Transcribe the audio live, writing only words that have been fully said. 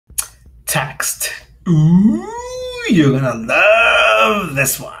Text. Ooh, you're gonna love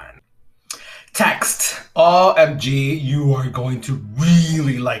this one. Text. OMG, you are going to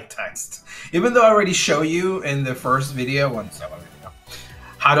really like text. Even though I already showed you in the first video,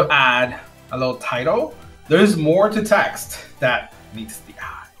 how to add a little title, there's more to text that needs to be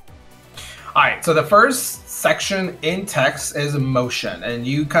added. All right, so the first section in text is motion, and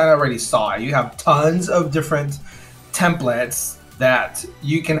you kind of already saw it. You have tons of different templates that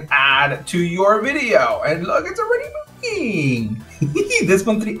you can add to your video, and look, it's already moving. This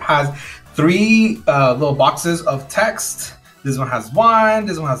one has three little boxes of text. This one has one,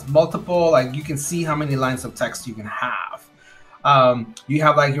 this one has multiple. Like, you can see how many lines of text you can have. You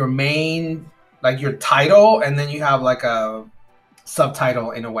have like your main, like your title, and then you have like a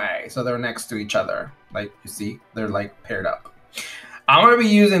subtitle in a way. So they're next to each other. Like, you see, they're like paired up. I'm gonna be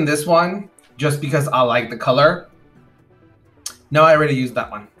using this one just because I like the color. No, I already used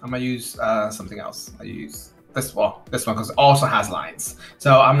that one. I'm gonna use something else. I use this one because it also has lines.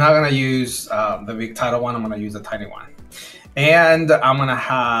 So I'm not gonna use the big title one. I'm gonna use the tiny one. And I'm gonna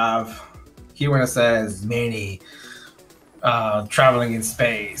have here when it says Manny traveling in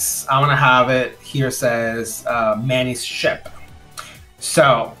space, I'm gonna have it here says Manny's ship.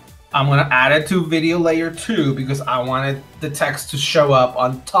 So I'm gonna add it to video layer 2 because I wanted the text to show up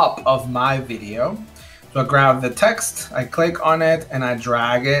on top of my video. So I grab the text, I click on it, and I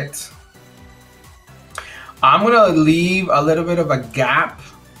drag it. I'm gonna leave a little bit of a gap.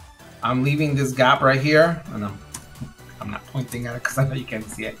 I'm leaving this gap right here, and I'm not pointing at it because I know you can't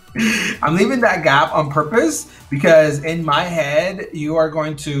see it. I'm leaving that gap on purpose because in my head, you are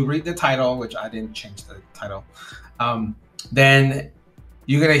going to read the title, which I didn't change the title. Then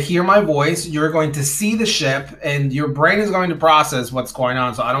you're gonna hear my voice, you're going to see the ship, and your brain is going to process what's going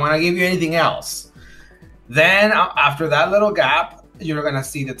on. So I don't wanna give you anything else. Then after that little gap, you're gonna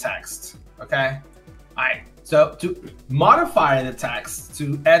see the text, okay? All right, so to modify the text,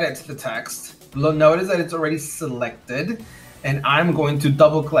 to edit the text, you'll notice that it's already selected, and I'm going to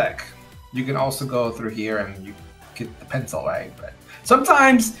double click. You can also go through here and you get the pencil, right? But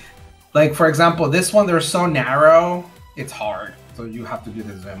sometimes, like for example, this one, they're so narrow, it's hard. So you have to do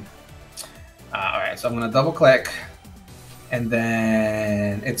the zoom. All right, so I'm gonna double click, and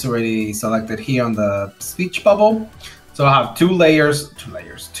then it's already selected here on the speech bubble. So I have two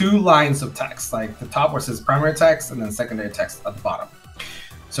lines of text, like the top where it says primary text and then secondary text at the bottom.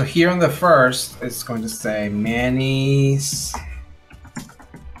 So here on the first, it's going to say Manny's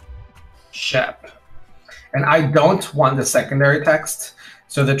ship. And I don't want the secondary text.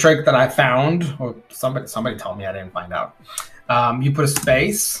 So the trick that I found, or somebody told me, I didn't find out. You put a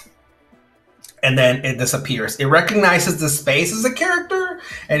space, and then it disappears. It recognizes the space as a character,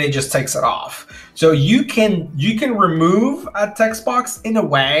 and it just takes it off. So you can remove a text box in a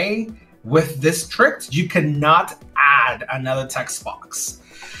way with this trick. You cannot add another text box.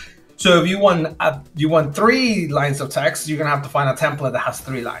 So if you want 3 lines of text, you're gonna have to find a template that has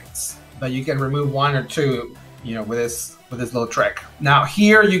 3 lines. But you can remove 1 or 2, you know, with this little trick. Now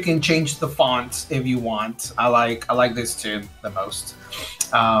here you can change the font if you want. I like this too the most.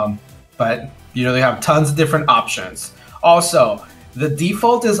 But you know, they have tons of different options. Also, the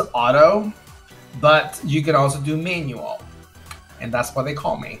default is auto, but you can also do manual. And that's what they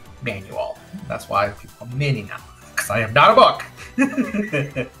call me, manual. That's why people call me Manny now, because I am not a book.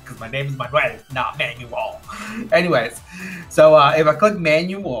 Because my name is Manuel, not Manuel. Anyways, so if I click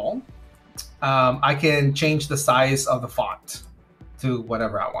manual, I can change the size of the font to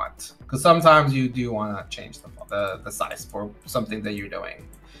whatever I want. Because sometimes you do want to change the size for something that you're doing.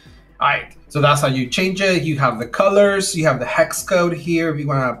 All right, so that's how you change it. You have the colors, you have the hex code here if you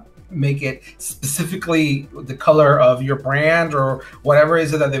want to make it specifically the color of your brand or whatever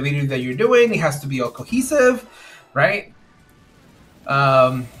is it that the video that you're doing. It has to be all cohesive, right?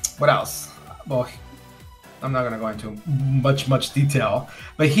 What else? Well, I'm not gonna go into much detail,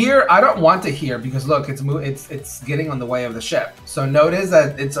 but here I don't want it here because look, it's getting on the way of the ship. So notice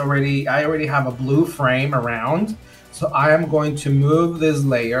that I already have a blue frame around. So I am going to move this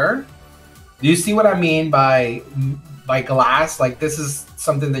layer. Do you see what I mean by glass? Like, this is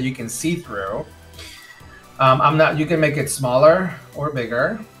something that you can see through. You can make it smaller or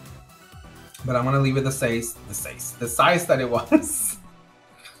bigger, but I'm gonna leave it the size that it was.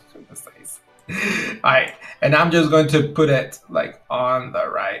 The size. All right, and I'm just going to put it like on the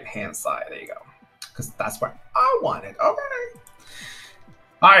right hand side. There you go, because that's where I want it. Okay.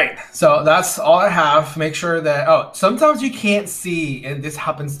 All right, so that's all I have. Make sure that, oh, sometimes you can't see, and this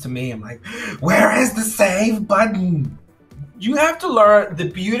happens to me. I'm like, where is the save button? You have to learn the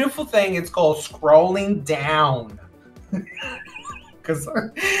beautiful thing. It's called scrolling down. Because,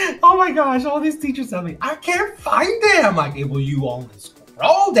 oh my gosh, all these teachers tell me, I can't find it. I'm like, well, you only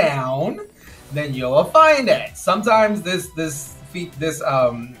scroll down, then you'll find it. Sometimes all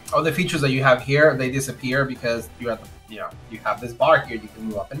the features that you have here, they disappear because you have, you have this bar here, you can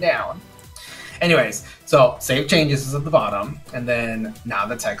move up and down. Anyways, so save changes is at the bottom, and then now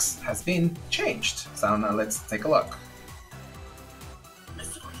the text has been changed. So now let's take a look.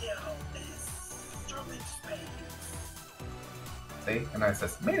 See, and now it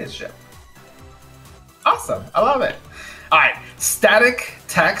says manage ship. Awesome, I love it. All right, static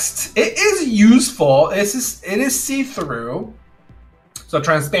text. It is useful. It is see-through, so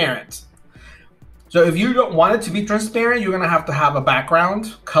transparent. So if you don't want it to be transparent, you're gonna have to have a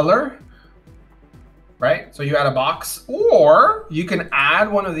background color, right? So you add a box, or you can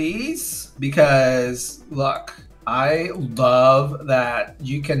add one of these because look, I love that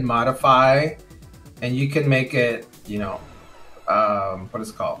you can modify and you can make it, what is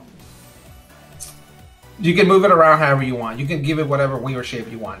it called? You can move it around however you want. You can give it whatever weird shape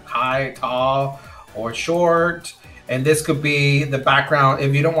you want, high, tall, or short. And this could be the background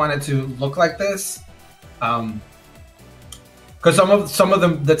if you don't want it to look like this. Because some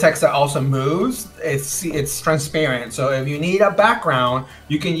of the text that also moves, it's transparent. So if you need a background,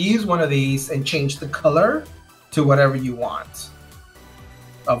 you can use one of these and change the color to whatever you want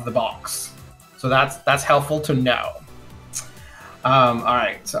of the box. So that's helpful to know. All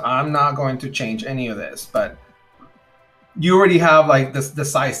right, so I'm not going to change any of this, but you already have like the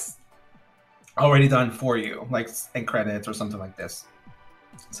size already done for you, like in credits or something like this.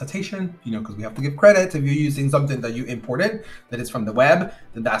 Citation, because we have to give credit if you're using something that you imported that is from the web,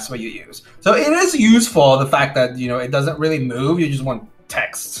 then that's what you use. So it is useful, the fact that it doesn't really move, you just want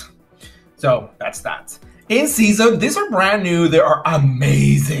text. So that's that. In season, these are brand new. They are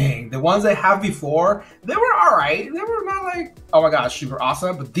amazing. The ones I have before, they were all right. They were not like, oh my gosh, super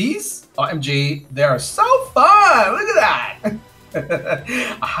awesome. But these, OMG, they are so fun. Look at that.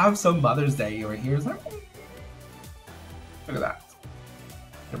 I have some Mother's Day right here. Look at that.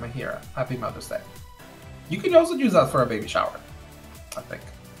 You're my hero. Happy Mother's Day. You can also use that for a baby shower, I think.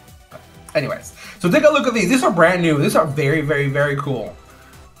 But anyways, so take a look at these. These are brand new. These are very, very, very cool.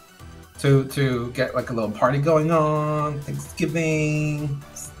 To get like a little party going on, Thanksgiving.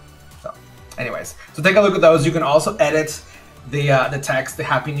 So anyways, so take a look at those. You can also edit the text, the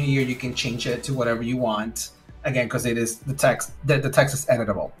Happy New Year. You can change it to whatever you want. Again, because it is the text is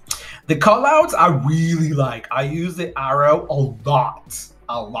editable. The callouts I really like. I use the arrow a lot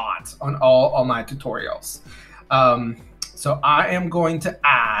on all my tutorials. So I am going to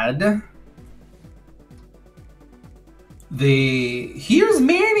add here's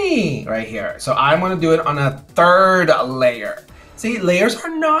Manny right here. So I'm going to do it on a third layer. See, layers are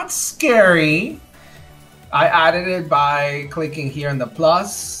not scary. I added it by clicking here in the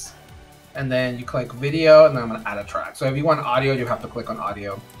plus, and then you click video, and then I'm going to add a track. So if you want audio, you have to click on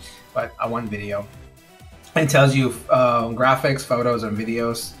audio, but I want video. It tells you graphics, photos, and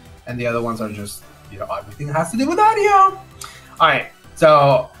videos, and the other ones are just everything that has to do with audio. All right,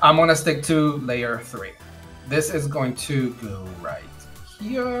 so I'm going to stick to layer 3. This is going to go right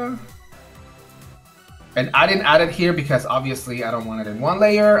here. And I didn't add it here because obviously I don't want it in one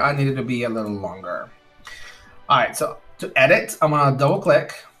layer. I need it to be a little longer. All right, so to edit, I'm gonna double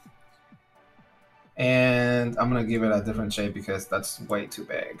click. And I'm gonna give it a different shape because that's way too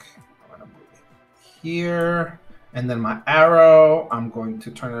big. I'm gonna move it here. And then my arrow, I'm going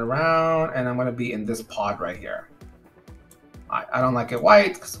to turn it around and I'm gonna be in this pod right here. I don't like it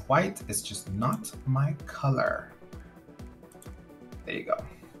white because white is just not my color. There you go.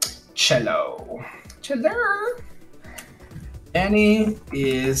 Cello. Annie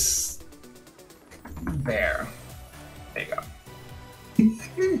is there. There you go.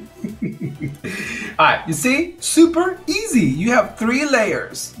 All right, you see? Super easy. You have 3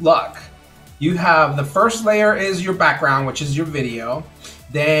 layers. Look, you have the first layer is your background, which is your video.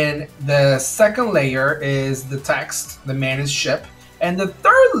 Then the second layer is the text, the managed ship. And the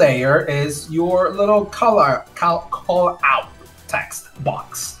third layer is your little call out text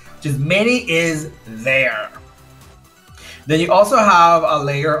box, which is Manny is there. Then you also have a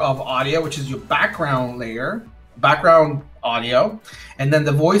layer of audio, which is your background layer, background audio. And then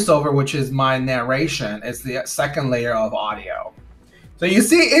the voiceover, which is my narration, is the second layer of audio. So you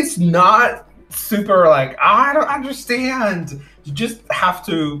see, it's not super like, I don't understand. You just have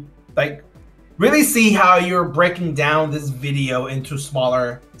to like really see how you're breaking down this video into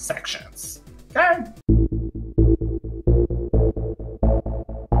smaller sections. Okay.